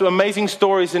the most amazing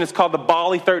stories, and it's called the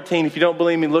Bali 13. If you don't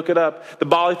believe me, look it up. The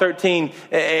Bali 13.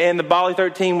 And the Bali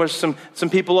 13 was some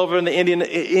people over in the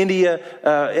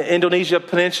Indonesia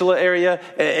peninsula area.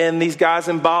 And these guys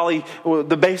in Bali,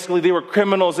 basically they were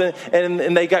criminals,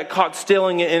 and they got caught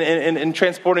stealing and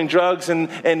transporting drugs and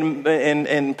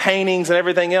paintings and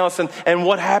everything else. And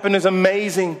what happened is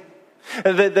amazing.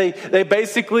 They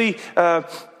basically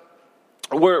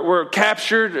were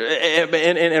captured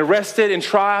and arrested and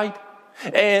tried.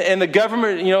 And the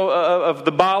government, of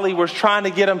the Bali was trying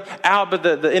to get them out, but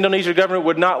the Indonesian government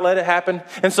would not let it happen.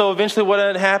 And so eventually what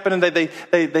had happened, and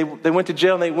they went to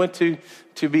jail, and they went to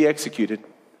be executed.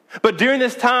 But during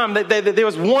this time, there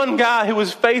was one guy who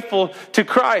was faithful to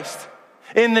Christ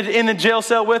in the jail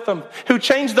cell with them, who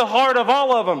changed the heart of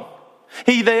all of them.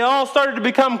 They all started to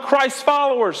become Christ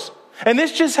followers. And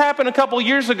this just happened a couple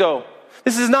years ago.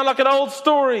 This is not like an old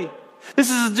story.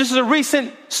 This is just a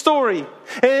recent story.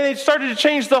 And it started to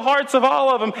change the hearts of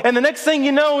all of them. And the next thing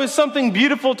you know is something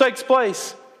beautiful takes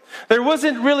place. There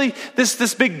wasn't really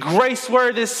this big grace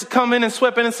where this come in and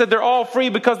swept in and said they're all free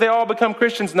because they all become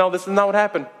Christians. No, this is not what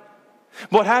happened.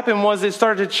 What happened was it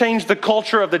started to change the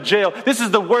culture of the jail. This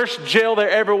is the worst jail there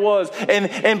ever was.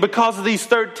 And because of these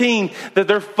 13, that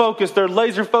they're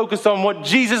laser focused on what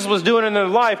Jesus was doing in their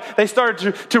life, they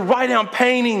started to write down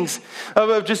paintings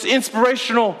of just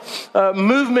inspirational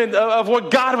movement of what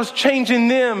God was changing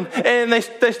them. And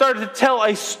they started to tell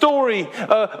a story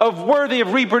of worthy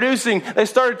of reproducing. They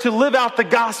started to live out the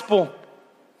gospel.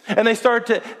 And they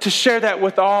started to share that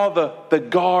with all the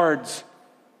guards.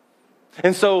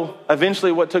 And so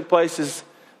eventually what took place is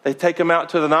they take them out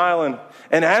to an island.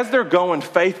 And as they're going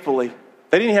faithfully,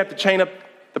 they didn't have to chain up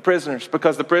the prisoners,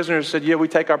 because the prisoners said, yeah, we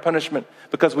take our punishment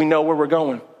because we know where we're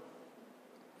going.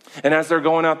 And as they're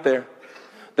going out there,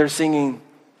 they're singing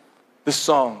this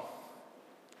song,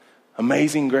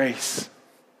 Amazing Grace,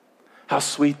 how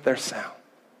sweet their sound.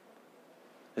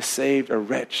 They saved a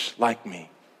wretch like me.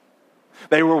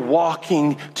 They were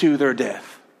walking to their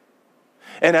death.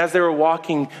 And as they were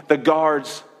walking, the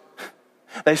guards,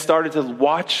 they started to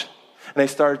watch and they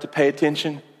started to pay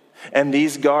attention. And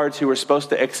these guards who were supposed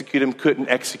to execute him couldn't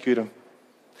execute him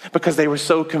because they were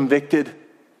so convicted.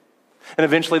 And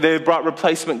eventually they brought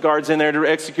replacement guards in there to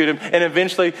execute him. And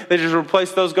eventually they just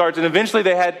replaced those guards. And eventually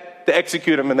they had to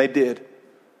execute him, and they did.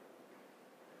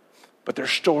 But their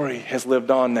story has lived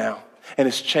on now. And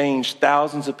it's changed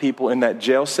thousands of people in that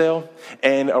jail cell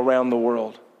and around the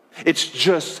world. It's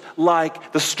just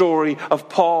like the story of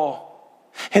Paul.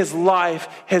 His life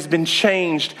has been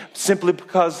changed simply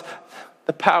because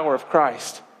the power of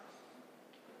Christ.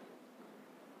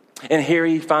 And here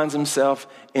he finds himself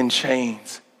in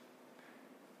chains,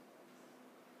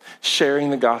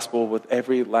 sharing the gospel with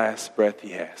every last breath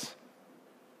he has.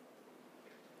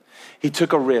 He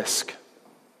took a risk.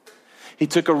 He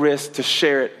took a risk to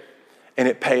share it, and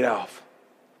it paid off.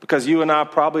 Because you and I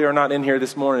probably are not in here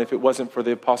this morning if it wasn't for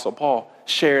the Apostle Paul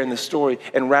sharing the story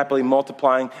and rapidly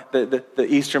multiplying the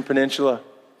Eastern Peninsula,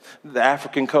 the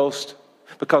African coast.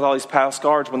 Because all these palace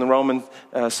guards, when the Roman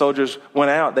soldiers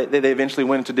went out, they eventually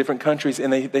went into different countries,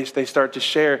 and they started to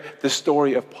share the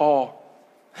story of Paul.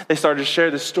 They started to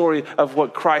share the story of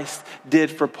what Christ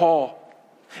did for Paul.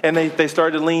 And they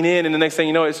started to lean in, and the next thing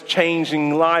you know, it's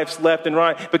changing lives left and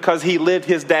right because he lived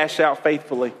his dash out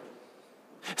faithfully.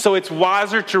 So it's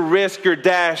wiser to risk your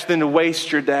dash than to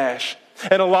waste your dash.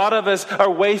 And a lot of us are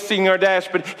wasting our dash,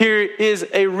 but here is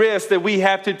a risk that we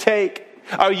have to take.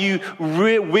 Are you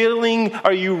willing?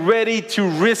 Are you ready to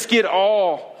risk it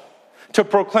all to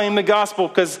proclaim the gospel?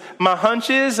 Because my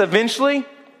hunch is eventually,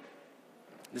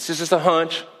 this is just a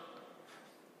hunch,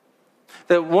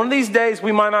 that one of these days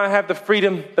we might not have the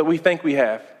freedom that we think we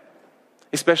have,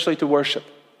 especially to worship.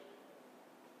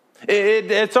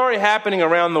 It's already happening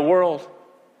around the world.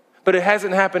 But it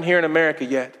hasn't happened here in America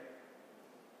yet.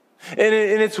 And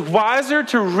it's wiser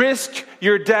to risk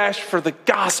your dash for the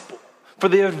gospel, for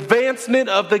the advancement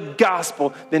of the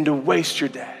gospel than to waste your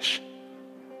dash.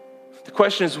 The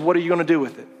question is, what are you going to do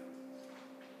with it?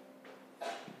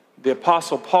 The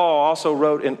Apostle Paul also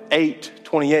wrote in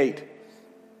 8:28.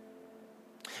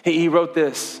 He wrote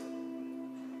this.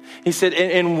 He said,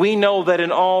 and we know that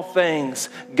in all things,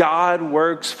 God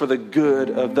works for the good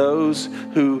of those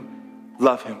who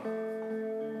love him.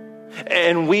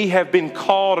 And we have been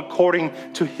called according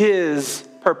to his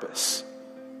purpose.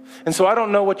 And so I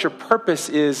don't know what your purpose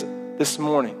is this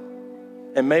morning.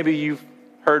 And maybe you've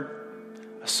heard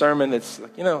a sermon that's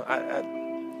like,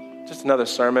 just another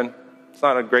sermon. It's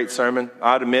not a great sermon.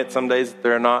 I'd admit some days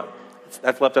they're not.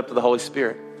 That's left up to the Holy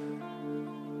Spirit.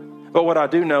 But what I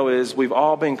do know is we've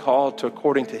all been called to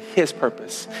according to his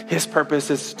purpose. His purpose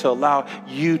is to allow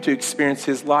you to experience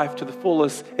his life to the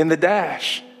fullest in the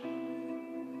dash.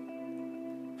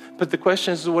 But the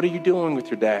question is, what are you doing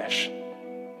with your dash?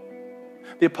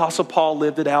 The Apostle Paul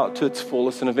lived it out to its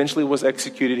fullest and eventually was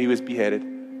executed. He was beheaded.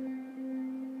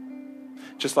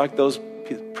 Just like those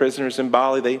prisoners in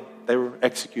Bali, they were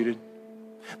executed.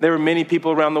 There are many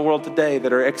people around the world today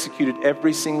that are executed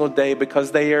every single day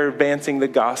because they are advancing the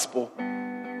gospel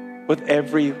with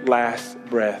every last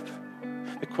breath.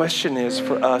 The question is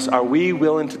for us, are we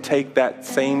willing to take that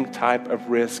same type of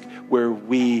risk where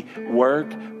we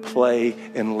work, play,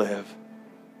 and live?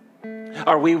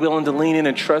 Are we willing to lean in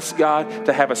and trust God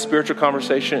to have a spiritual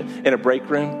conversation in a break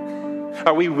room?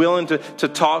 Are we willing to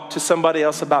talk to somebody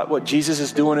else about what Jesus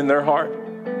is doing in their heart?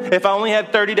 If I only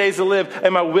had 30 days to live,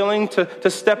 am I willing to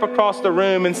step across the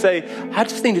room and say, I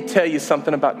just need to tell you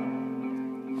something about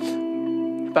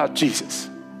Jesus,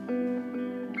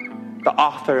 the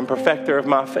author and perfecter of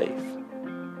my faith?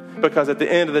 Because at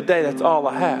the end of the day, that's all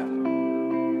I have.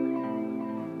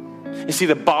 You see,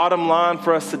 the bottom line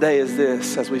for us today is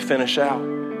this as we finish out.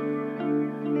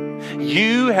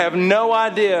 You have no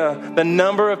idea the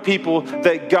number of people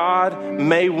that God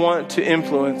may want to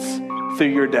influence through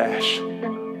your dash.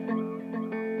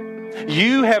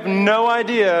 You have no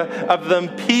idea of the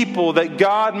people that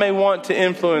God may want to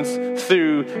influence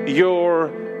through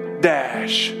your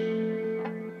dash.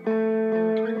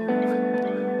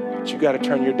 But you got to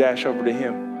turn your dash over to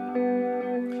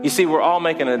him. You see, we're all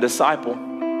making a disciple.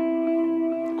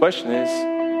 The question is,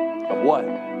 of what?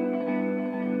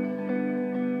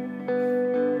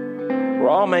 We're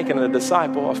all making a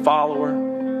disciple, a follower.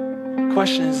 The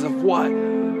question is, of what?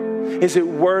 Is it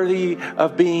worthy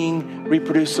of being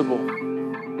reproducible?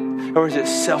 Or is it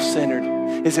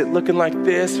self-centered? Is it looking like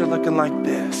this or looking like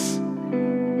this?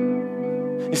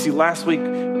 You see, last week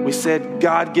we said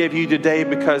God gave you today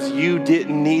because you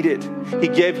didn't need it. He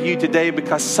gave you today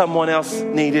because someone else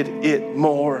needed it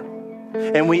more.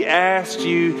 And we asked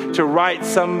you to write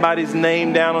somebody's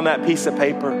name down on that piece of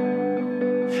paper.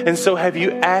 And so have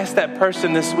you asked that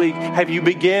person this week? Have you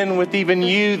begun with even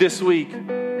you this week?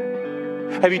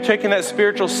 Have you taken that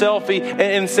spiritual selfie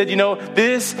and said,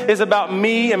 this is about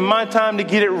me and my time to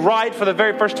get it right for the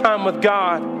very first time with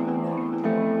God?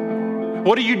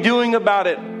 What are you doing about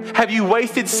it? Have you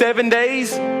wasted 7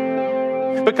 days?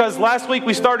 Because last week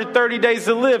we started 30 days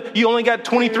to live. You only got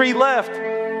 23 left.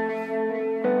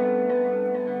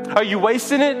 Are you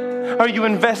wasting it? Are you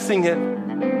investing it?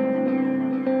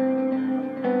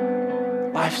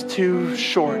 Life's too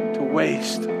short to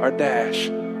waste our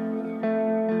dash.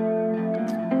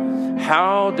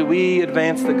 How do we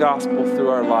advance the gospel through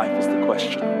our life is the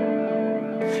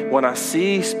question. When I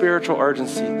see spiritual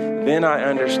urgency, then I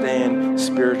understand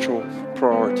spiritual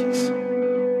priorities.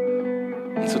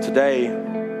 And so today,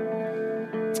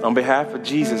 on behalf of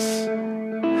Jesus,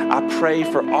 I pray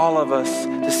for all of us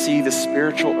to see the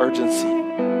spiritual urgency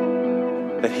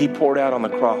that he poured out on the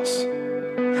cross.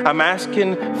 I'm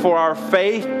asking for our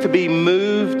faith to be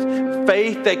moved,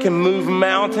 faith that can move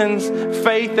mountains,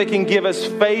 faith that can give us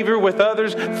favor with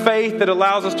others, faith that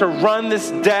allows us to run this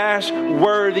dash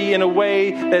worthy in a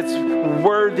way that's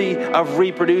worthy of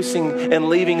reproducing and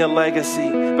leaving a legacy,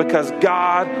 because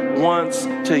God wants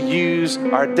to use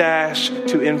our dash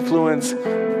to influence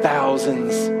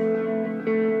thousands,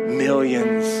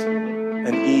 millions,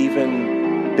 and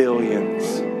even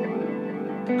billions.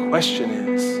 The question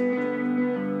is,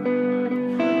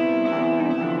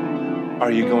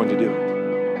 are you going to do it?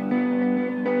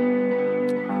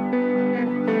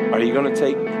 Are you going to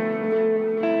take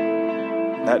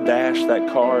that dash, that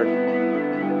card,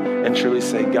 and truly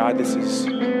say, God, this is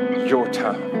your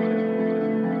time.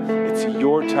 It's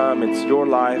your time, it's your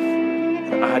life,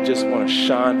 and I just want to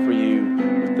shine for you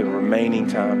with the remaining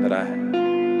time that I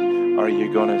have. Are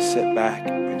you going to sit back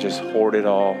and just hoard it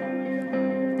all,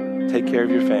 take care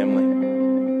of your family,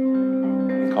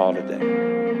 and call it a day?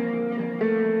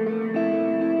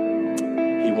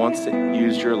 he wants to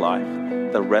use your life,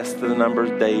 the rest of the number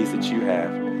of days that you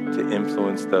have, to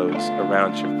influence those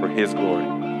around you for his glory,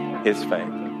 his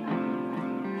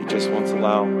fame. He just wants to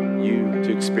allow you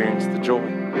to experience the joy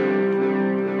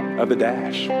of the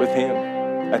dash with him.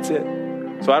 That's it.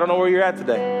 So I don't know where you're at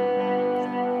today.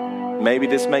 Maybe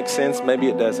this makes sense, maybe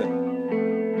it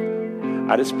doesn't.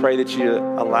 I just pray that you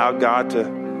allow God to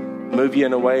move you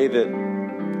in a way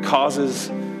that causes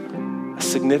a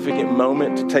significant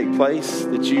moment to take place,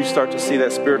 that you start to see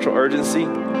that spiritual urgency.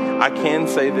 I can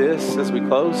say this as we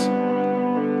close.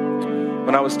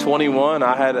 When I was 21,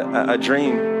 I had a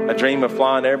dream of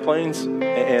flying airplanes,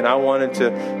 and I wanted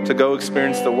to go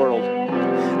experience the world.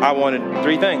 I wanted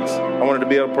 3 things. I wanted to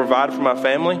be able to provide for my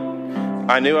family.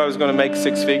 I knew I was going to make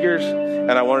 6 figures,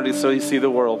 and I wanted to see the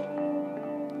world.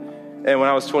 And when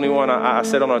I was 21, I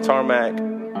sat on a tarmac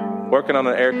working on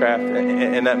an aircraft,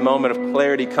 and that moment of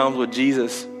clarity comes with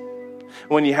Jesus.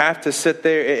 When you have to sit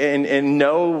there and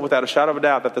know without a shadow of a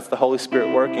doubt that that's the Holy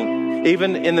Spirit working,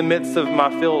 even in the midst of my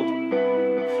field.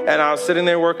 And I was sitting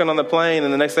there working on the plane,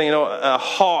 and the next thing you know, a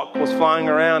hawk was flying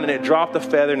around, and it dropped a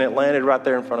feather, and it landed right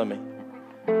there in front of me.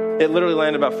 It literally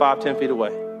landed about 5-10 feet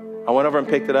away. I went over and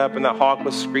picked it up, and that hawk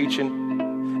was screeching.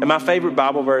 And my favorite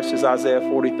Bible verse is Isaiah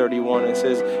 40:31. It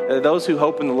says, those who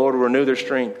hope in the Lord will renew their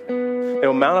strength. They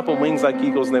will mount up on wings like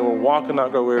eagles, and they will walk and not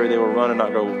grow weary. They will run and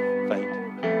not grow faint.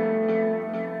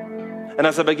 And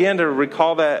as I began to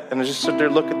recall that, and I just stood there,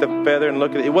 look at the feather and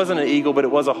look at it. It wasn't an eagle, but it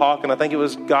was a hawk, and I think it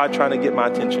was God trying to get my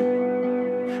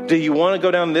attention. Do you want to go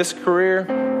down this career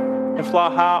and fly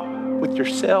high with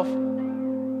yourself?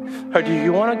 Or do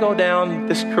you want to go down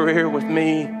this career with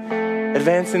me,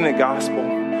 advancing the gospel,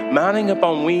 mounting up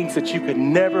on wings that you could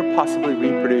never possibly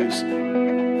reproduce?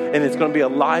 And it's going to be a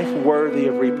life worthy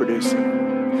of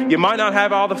reproducing. You might not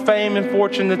have all the fame and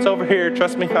fortune that's over here.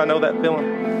 Trust me, I know that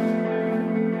feeling.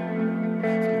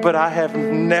 But I have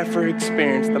never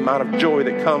experienced the amount of joy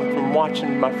that comes from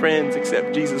watching my friends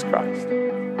accept Jesus Christ.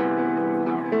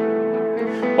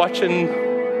 Watching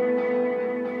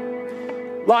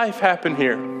life happen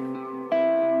here.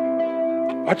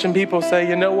 Watching people say,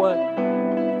 you know what?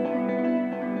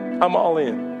 I'm all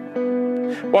in.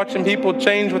 Watching people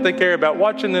change what they care about.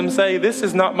 Watching them say, this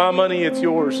is not my money, it's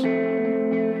yours.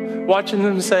 Watching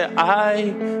them say,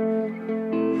 I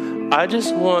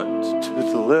just want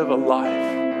to live a life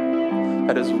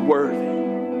that is worthy.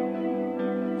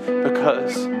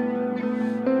 Because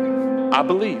I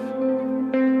believe.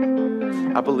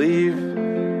 I believe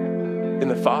in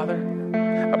the Father.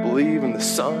 I believe in the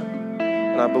Son.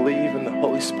 And I believe in the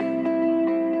Holy Spirit.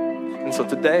 And so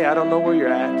today, I don't know where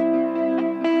you're at.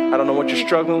 I don't know what you're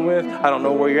struggling with. I don't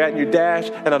know where you're at in your dash.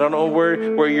 And I don't know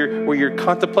where you're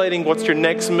contemplating what's your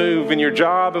next move in your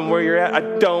job and where you're at. I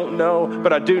don't know.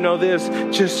 But I do know this.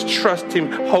 Just trust him.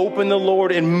 Hope in the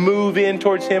Lord and move in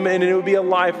towards him. And it will be a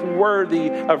life worthy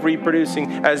of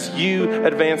reproducing as you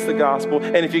advance the gospel.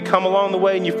 And if you come along the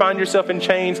way and you find yourself in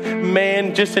chains,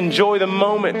 man, just enjoy the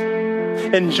moment.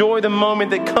 Enjoy the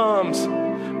moment that comes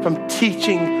from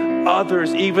teaching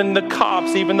others, even the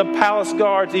cops, even the palace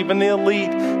guards, even the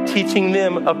elite, teaching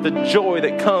them of the joy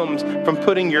that comes from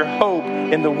putting your hope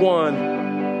in the one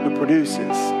who produces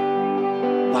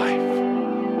life.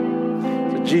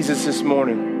 So Jesus, this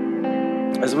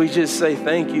morning, as we just say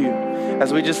thank you,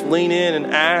 as we just lean in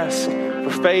and ask for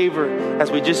favor,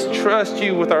 as we just trust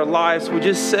you with our lives, we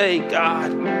just say,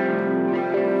 God,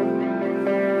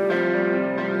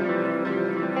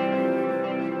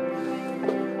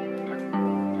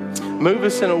 move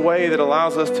us in a way that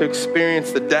allows us to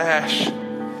experience the dash.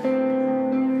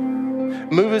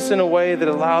 Move us in a way that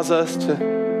allows us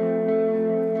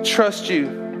to trust you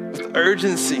with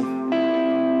urgency.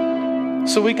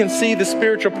 So we can see the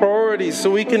spiritual priorities.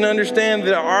 So we can understand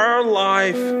that our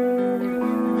life,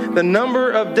 the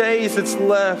number of days that's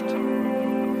left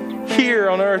here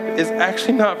on earth is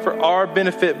actually not for our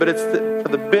benefit, but it's for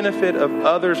the benefit of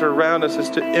others around us.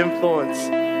 Is to influence.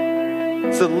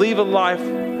 It's to leave a life.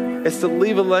 It's to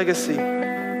leave a legacy.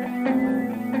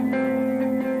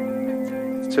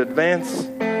 It's to advance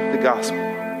the gospel.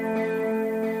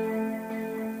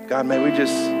 God, may we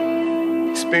just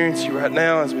experience you right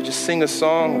now as we just sing a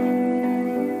song.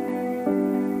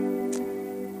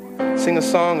 Sing a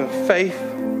song of faith.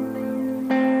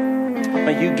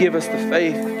 May you give us the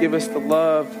faith, give us the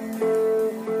love,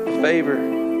 the favor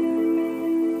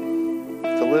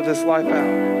to live this life out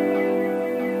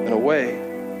in a way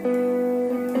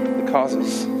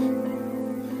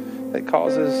that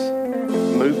causes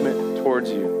movement towards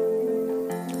you.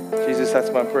 Jesus,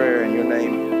 that's my prayer in your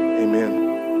name. Amen.